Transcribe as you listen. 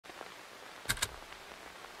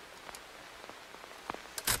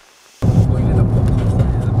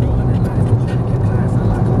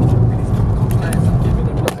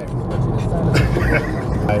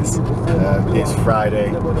It's Friday.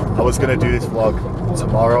 I was going to do this vlog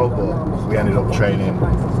tomorrow, but we ended up training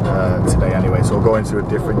today anyway. So we're going to a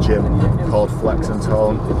different gym called Flex and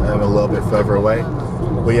Tone, a little bit further away.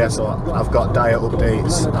 But yeah, so I've got diet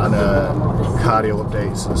updates and cardio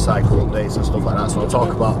updates and cycle updates and stuff like that. So I'll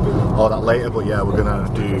talk about all that later. But yeah, we're going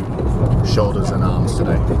to do shoulders and arms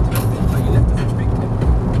today.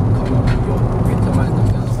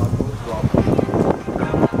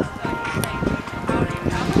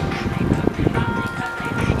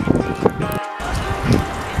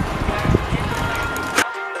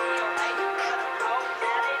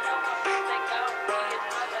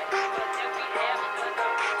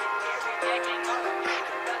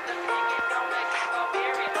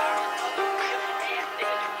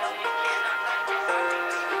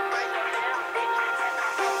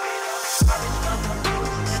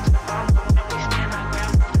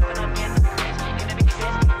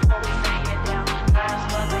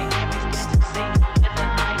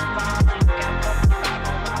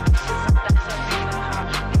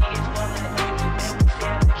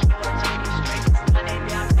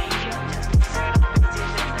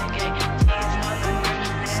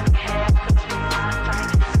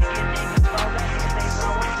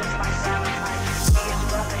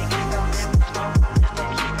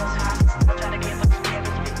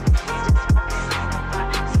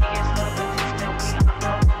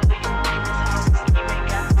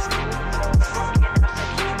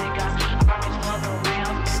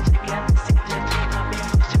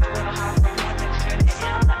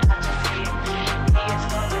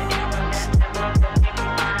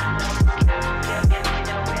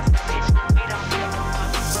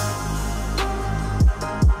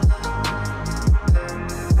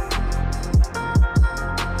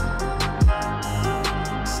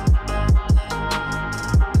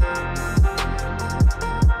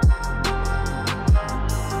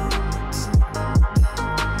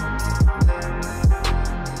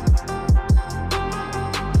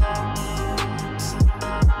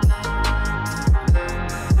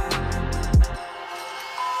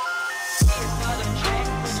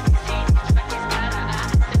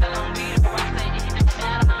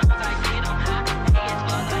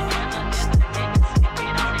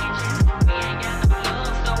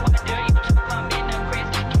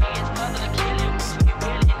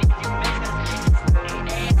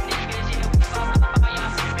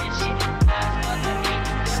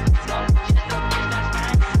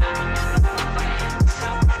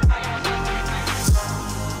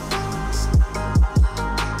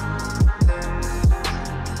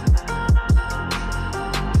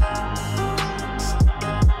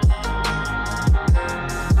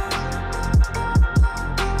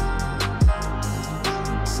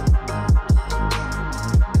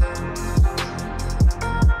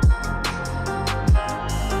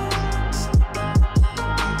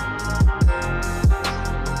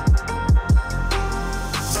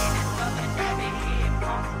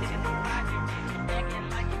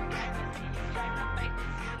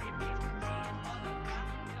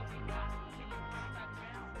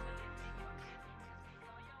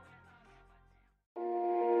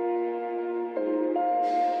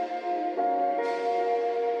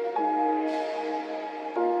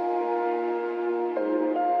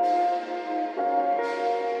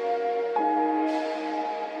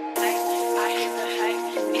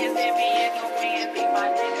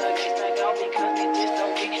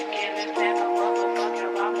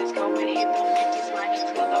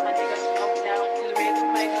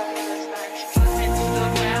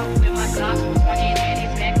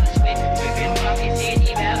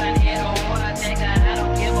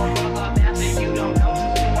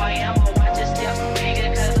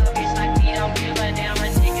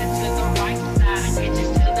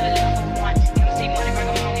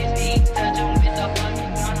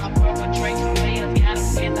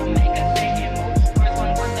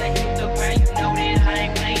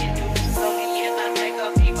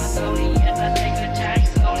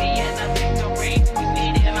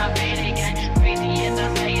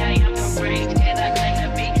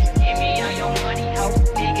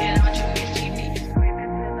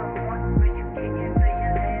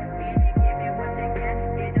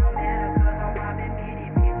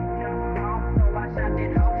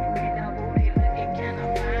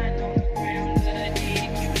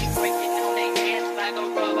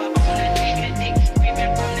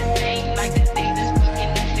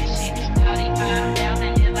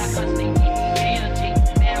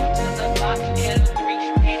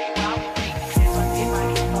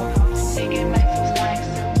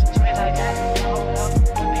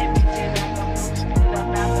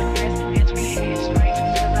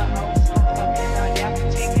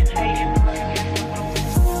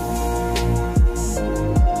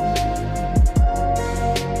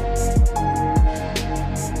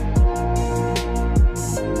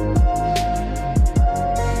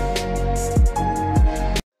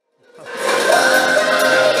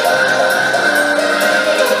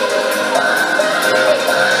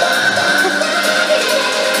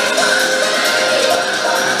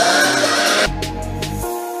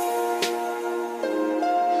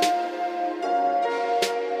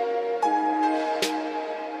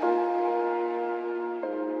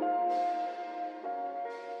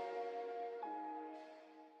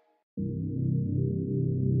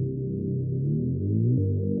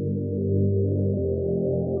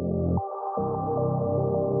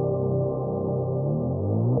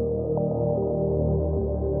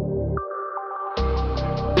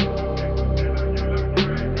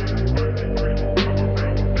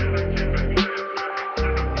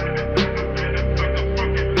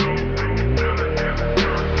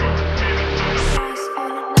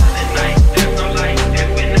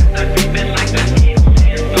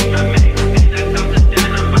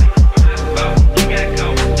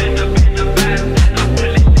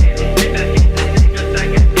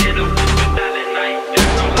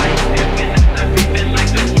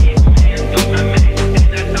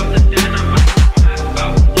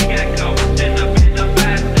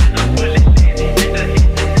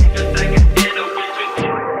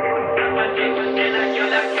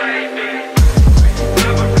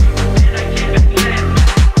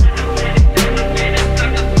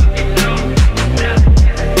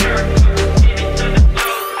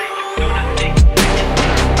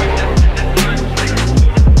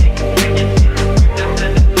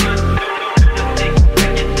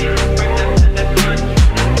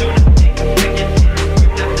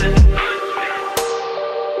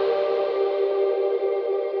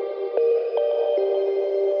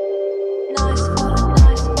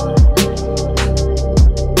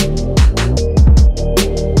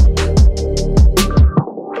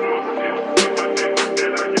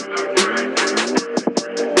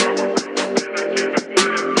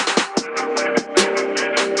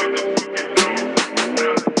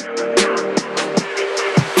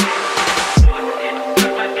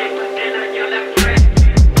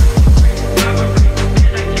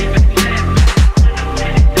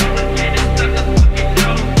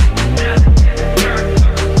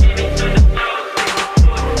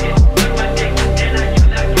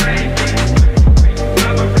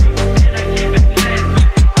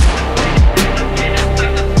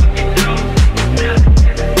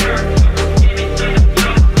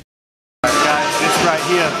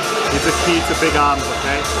 is the key to big arms,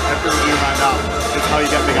 okay? Everything we do right now is how you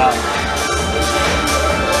get big arms.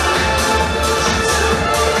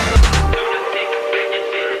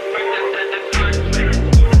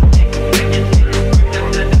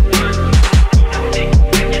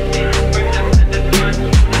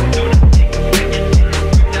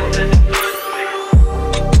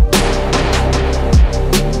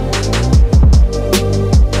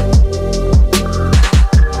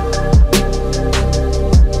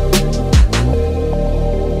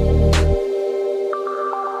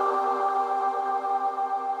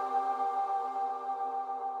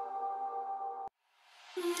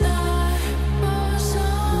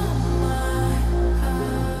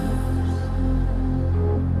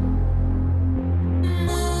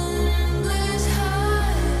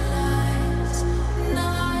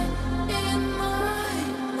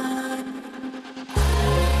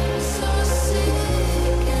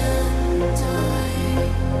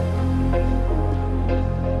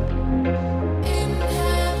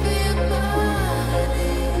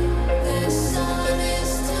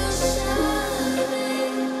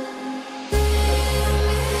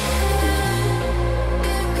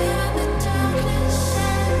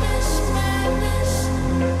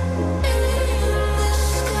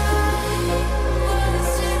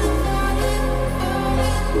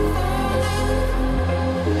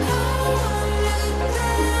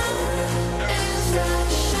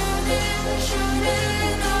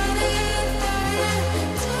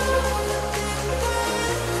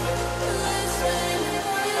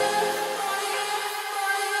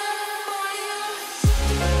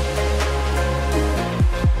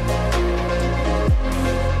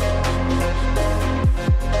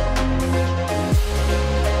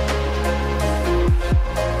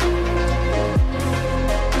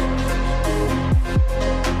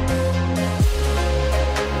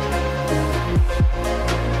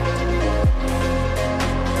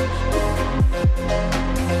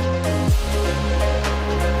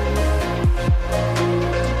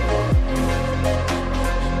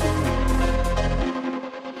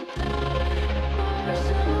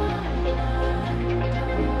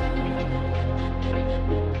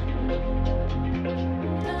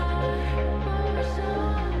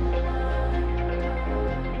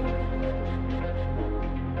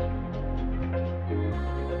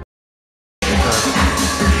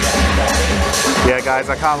 Yeah guys,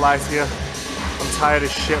 I can't lie to you, I'm tired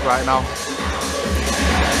as shit right now,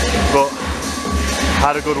 but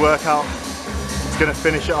had a good workout. It's gonna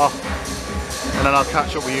finish it off and then I'll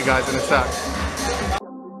catch up with you guys in a sec.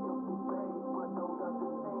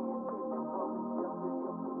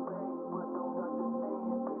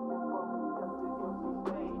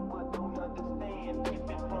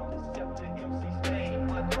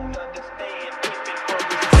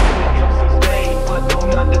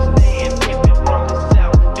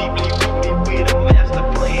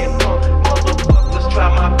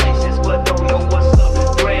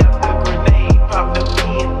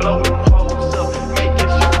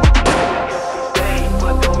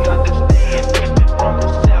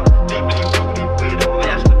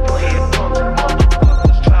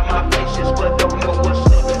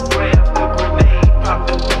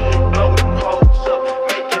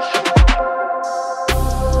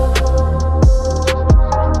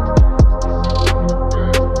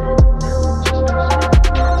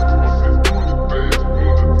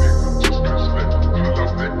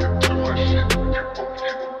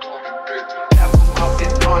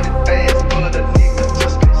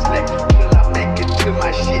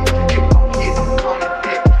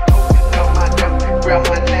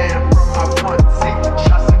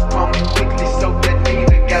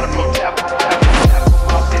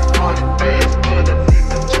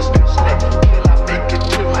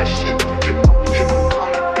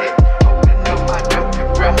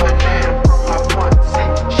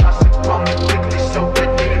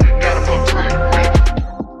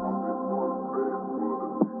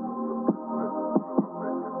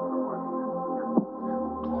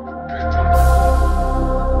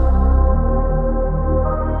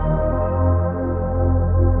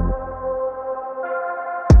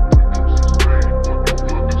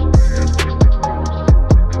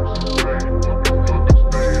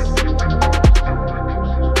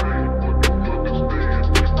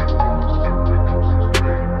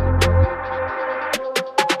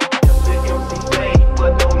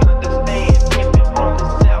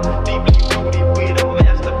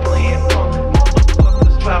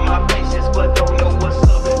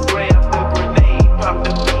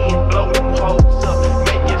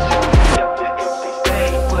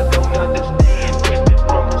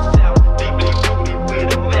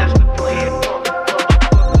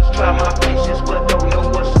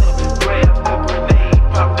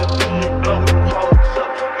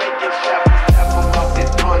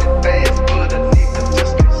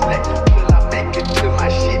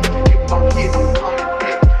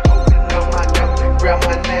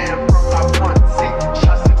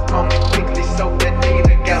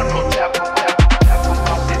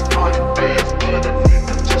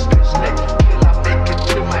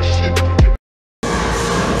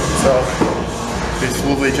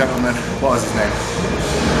 lovely gentleman. What was his name?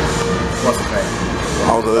 What's his name?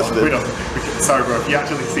 I'll list it. We don't. Sorry, bro. If you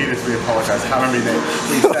actually see this, we apologise. I can't remember his name.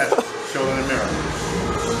 He said, show them the mirror.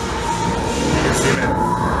 You can see him.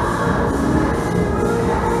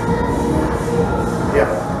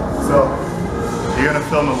 Yeah. So you're gonna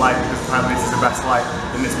film the light because apparently this is the best light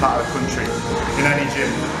in this part of the country. In any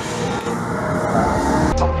gym.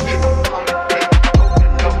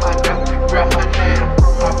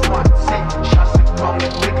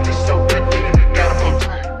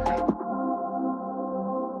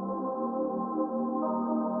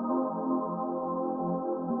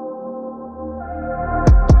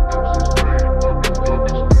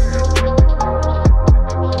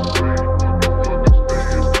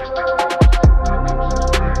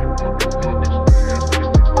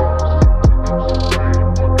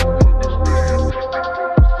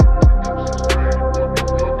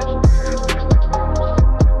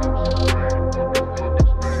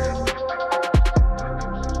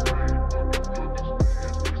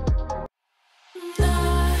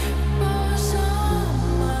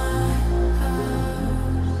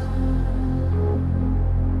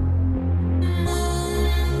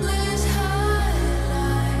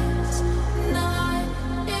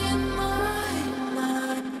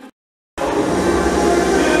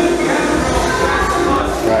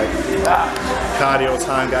 Cardio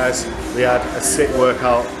time, guys. We had a sick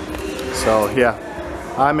workout. So yeah,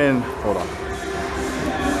 I'm in, hold on.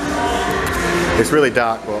 It's really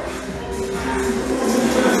dark, but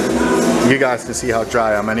you guys can see how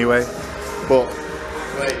dry I am anyway. But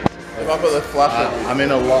Wait, if I put the flash on, I'm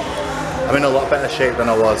in a lot better shape than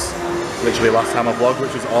I was literally last time I vlogged,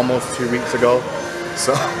 which was almost 2 weeks ago.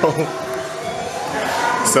 So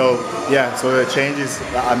yeah, so the changes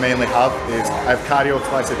that I mainly have is I have cardio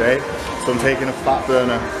twice a day. So I'm taking a fat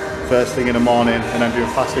burner first thing in the morning and I'm doing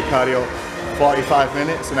fasted cardio 45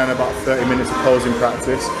 minutes and then about 30 minutes of posing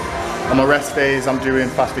practice. On my rest days I'm doing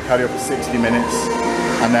fasted cardio for 60 minutes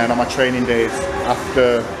and then on my training days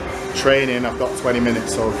after training I've got 20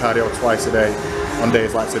 minutes, so cardio twice a day on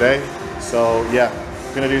days like today. So yeah,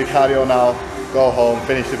 I'm gonna do the cardio now, go home,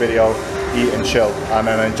 finish the video, eat and chill and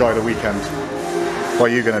then enjoy the weekend.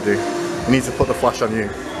 What are you gonna do? You need to put the flash on you.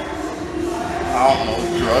 I don't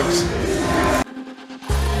know, drugs.